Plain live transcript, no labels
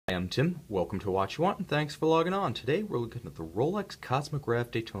Hi, I'm Tim. Welcome to Watch You Want, and thanks for logging on. Today we're looking at the Rolex Cosmograph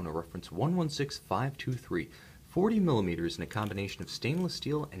Daytona, reference 116523, 40 millimeters in a combination of stainless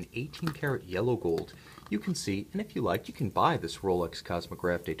steel and 18 karat yellow gold. You can see, and if you like, you can buy this Rolex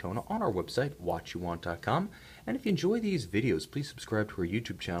Cosmograph Daytona on our website, watchyouwant.com. And if you enjoy these videos, please subscribe to our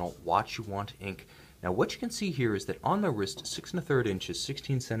YouTube channel, Watch You Want Inc. Now what you can see here is that on my wrist, 6 1/3 inches,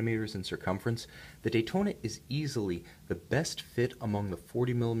 16 centimeters in circumference, the Daytona is easily the best fit among the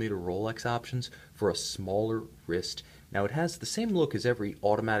 40 millimeter Rolex options for a smaller wrist. Now it has the same look as every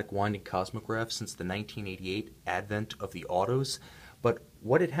automatic winding Cosmograph since the 1988 advent of the autos, but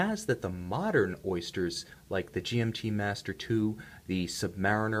what it has that the modern oysters like the GMT Master 2, the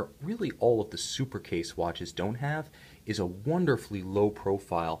Submariner, really all of the super case watches don't have is a wonderfully low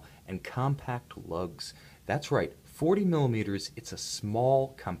profile and compact lugs. That's right, 40 millimeters, it's a small,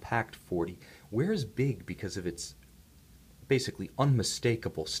 compact 40. Wears big because of its basically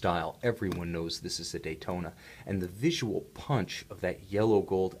unmistakable style. Everyone knows this is a Daytona. And the visual punch of that yellow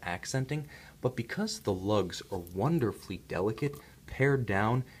gold accenting, but because the lugs are wonderfully delicate, pared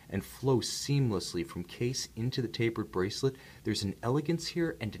down, and flow seamlessly from case into the tapered bracelet, there's an elegance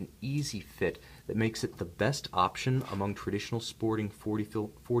here and an easy fit that makes it the best option among traditional sporting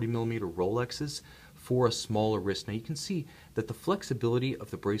 40 millimeter Rolexes for a smaller wrist. Now you can see that the flexibility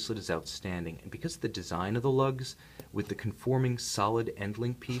of the bracelet is outstanding, and because of the design of the lugs with the conforming solid end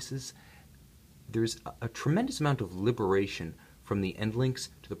link pieces, there's a tremendous amount of liberation from the end links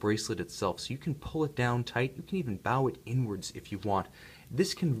to the bracelet itself, so you can pull it down tight, you can even bow it inwards if you want.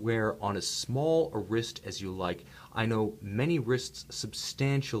 This can wear on as small a wrist as you like. I know many wrists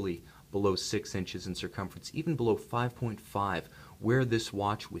substantially below 6 inches in circumference, even below 5.5, wear this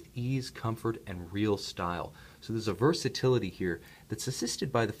watch with ease, comfort, and real style. So there's a versatility here that's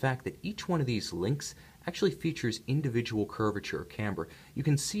assisted by the fact that each one of these links actually features individual curvature or camber. You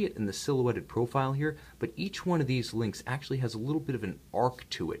can see it in the silhouetted profile here, but each one of these links actually has a little bit of an arc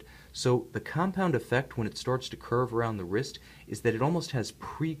to it. So the compound effect when it starts to curve around the wrist is that it almost has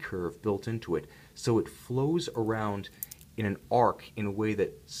pre-curve built into it, so it flows around in an arc in a way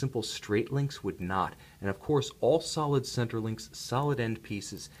that simple straight links would not. And of course, all solid center links, solid end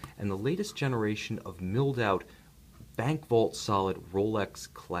pieces, and the latest generation of milled out bank vault solid Rolex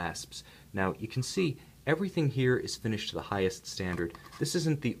clasps. Now you can see everything here is finished to the highest standard. This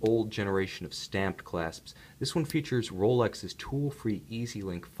isn't the old generation of stamped clasps. This one features Rolex's tool-free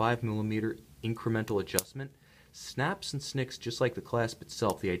EasyLink 5mm incremental adjustment. Snaps and snicks just like the clasp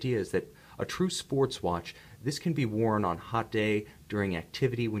itself. The idea is that a true sports watch, this can be worn on hot day, during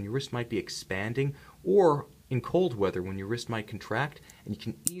activity, when your wrist might be expanding, or in cold weather when your wrist might contract, and you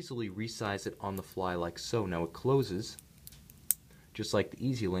can easily resize it on the fly like so. Now it closes, just like the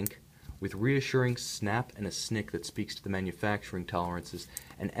EasyLink, with reassuring snap and a snick that speaks to the manufacturing tolerances.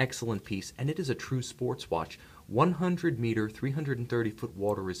 An excellent piece, and it is a true sports watch. 100 meter, 330 foot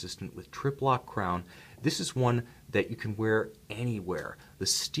water resistant with triplock crown. This is one that you can wear anywhere. The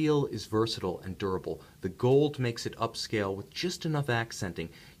steel is versatile and durable. The gold makes it upscale with just enough accenting.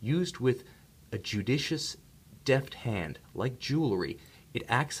 Used with a judicious, deft hand, like jewelry, it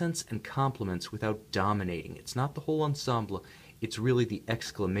accents and complements without dominating. It's not the whole ensemble. It's really the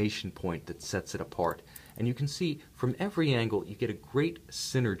exclamation point that sets it apart. And you can see from every angle you get a great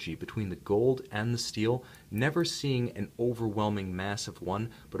synergy between the gold and the steel, never seeing an overwhelming mass of one,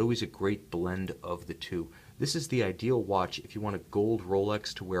 but always a great blend of the two. This is the ideal watch if you want a gold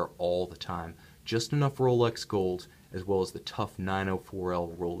Rolex to wear all the time. Just enough Rolex gold as well as the tough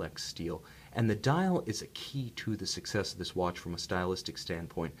 904L Rolex steel. And the dial is a key to the success of this watch from a stylistic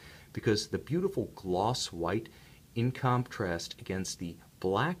standpoint, because the beautiful gloss white in contrast against the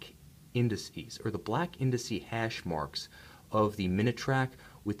black indices, or the black indice hash marks of the minute track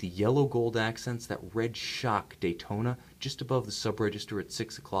with the yellow gold accents, that red shock Daytona just above the sub-register at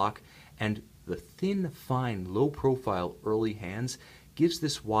 6 o'clock, and the thin, fine, low-profile early hands gives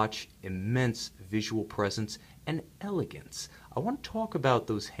this watch immense visual presence and elegance. I want to talk about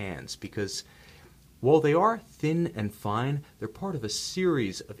those hands because while they are thin and fine, they're part of a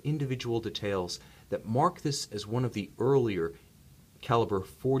series of individual details that mark this as one of the earlier caliber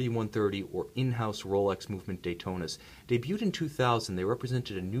 4130 or in-house Rolex movement Daytonas. Debuted in 2000, they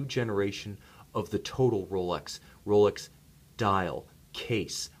represented a new generation of the total Rolex. Rolex dial,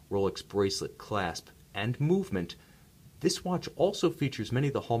 case, Rolex bracelet, clasp, and movement. This watch also features many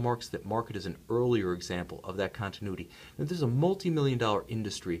of the hallmarks that mark it as an earlier example of that continuity. Now, there's a multi-million-dollar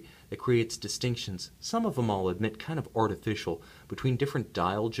industry that creates distinctions, some of them I'll admit kind of artificial, between different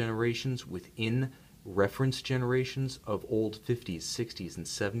dial generations within reference generations of old 50s, 60s, and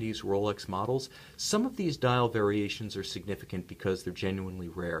 70s Rolex models, some of these dial variations are significant because they're genuinely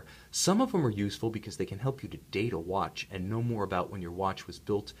rare. Some of them are useful because they can help you to date a watch and know more about when your watch was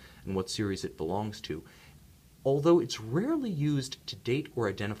built and what series it belongs to. Although it's rarely used to date or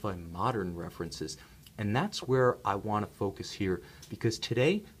identify modern references, and that's where I want to focus here, because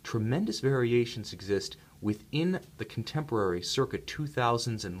today tremendous variations exist within the contemporary circa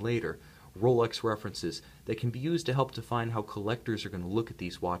 2000s and later Rolex references that can be used to help define how collectors are going to look at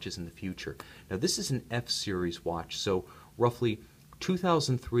these watches in the future. Now this is an F-series watch, so roughly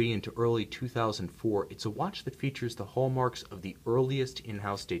 2003 into early 2004, it's a watch that features the hallmarks of the earliest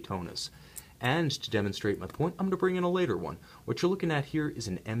in-house Daytonas. And to demonstrate my point, I'm going to bring in a later one. What you're looking at here is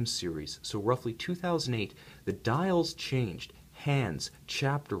an M-series, so roughly 2008, the dials changed. Hands,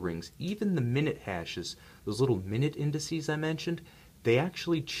 chapter rings, even the minute hashes, those little minute indices I mentioned, they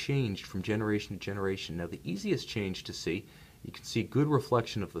actually changed from generation to generation. Now the easiest change to see, you can see a good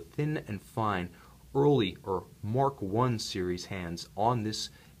reflection of the thin and fine early or Mark I series hands on this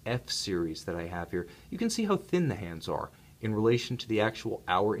F series that I have here. You can see how thin the hands are in relation to the actual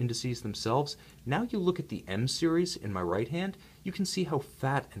hour indices themselves. Now you look at the M series in my right hand, you can see how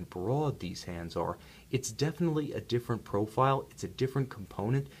fat and broad these hands are. It's definitely a different profile, it's a different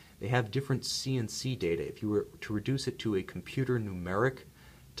component. They have different CNC data. If you were to reduce it to a computer numeric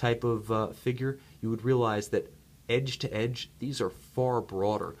type of figure, you would realize that edge to edge, these are far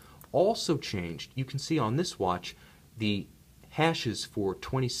broader. Also changed, you can see on this watch, the hashes for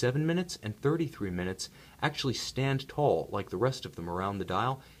 27 minutes and 33 minutes actually stand tall like the rest of them around the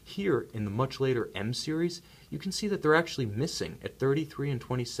dial. Here in the much later M series, you can see that they're actually missing at 33 and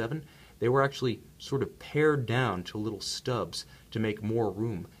 27. They were actually sort of pared down to little stubs to make more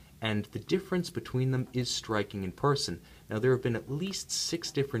room. And the difference between them is striking in person. Now there have been at least 6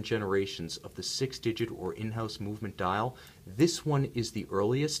 different generations of the 6-digit or in-house movement dial. This one is the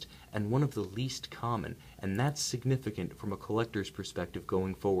earliest and one of the least common, and that's significant from a collector's perspective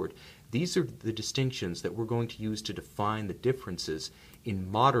going forward. These are the distinctions that we're going to use to define the differences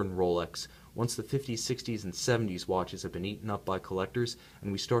in modern Rolex once the 50s, 60s, and 70s watches have been eaten up by collectors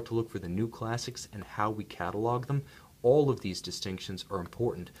and we start to look for the new classics and how we catalog them. All of these distinctions are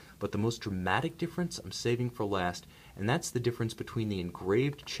important, but the most dramatic difference I'm saving for last, and that's the difference between the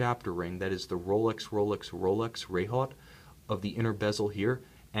engraved chapter ring, that is the Rolex-Rolex Rehaut of the inner bezel here,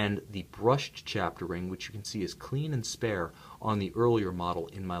 and the brushed chapter ring, which you can see is clean and spare on the earlier model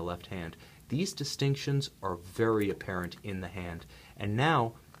in my left hand. These distinctions are very apparent in the hand, and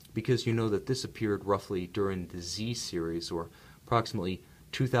now, because you know that this appeared roughly during the Z series, or approximately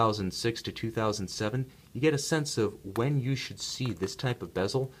 2006 to 2007, you get a sense of when you should see this type of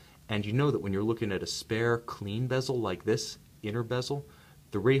bezel, and you know that when you're looking at a spare, clean bezel like this, inner bezel,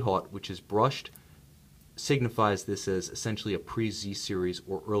 the Rehaut, which is brushed, signifies this as essentially a pre-Z series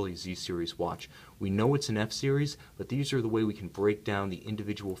or early Z series watch. We know it's an F series, but these are the way we can break down the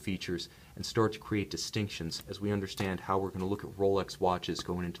individual features and start to create distinctions as we understand how we're going to look at Rolex watches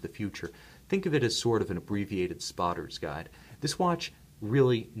going into the future. Think of it as sort of an abbreviated spotter's guide. This watch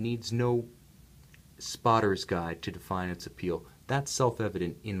really needs no spotter's guide to define its appeal. That's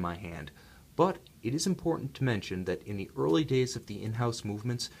self-evident in my hand. But it is important to mention that in the early days of the in-house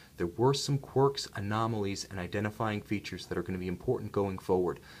movements, there were some quirks, anomalies, and identifying features that are going to be important going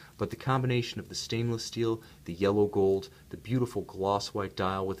forward. But the combination of the stainless steel, the yellow gold, the beautiful gloss white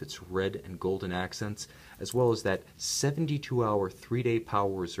dial with its red and golden accents, as well as that 72-hour 3-day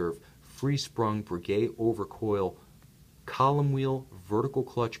power reserve, free-sprung Breguet overcoil, column wheel, vertical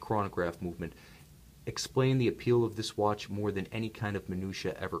clutch chronograph movement, explain the appeal of this watch more than any kind of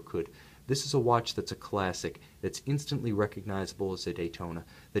minutia ever could. This is a watch that's a classic, that's instantly recognizable as a Daytona,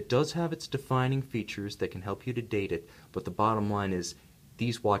 that does have its defining features that can help you to date it, but the bottom line is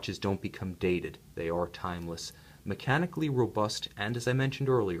these watches don't become dated, they are timeless. Mechanically robust, and as I mentioned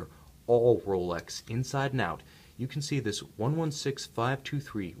earlier, all Rolex, inside and out. You can see this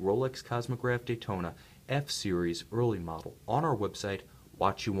 116523 Rolex Cosmograph Daytona F-Series early model on our website,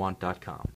 watchyouwant.com.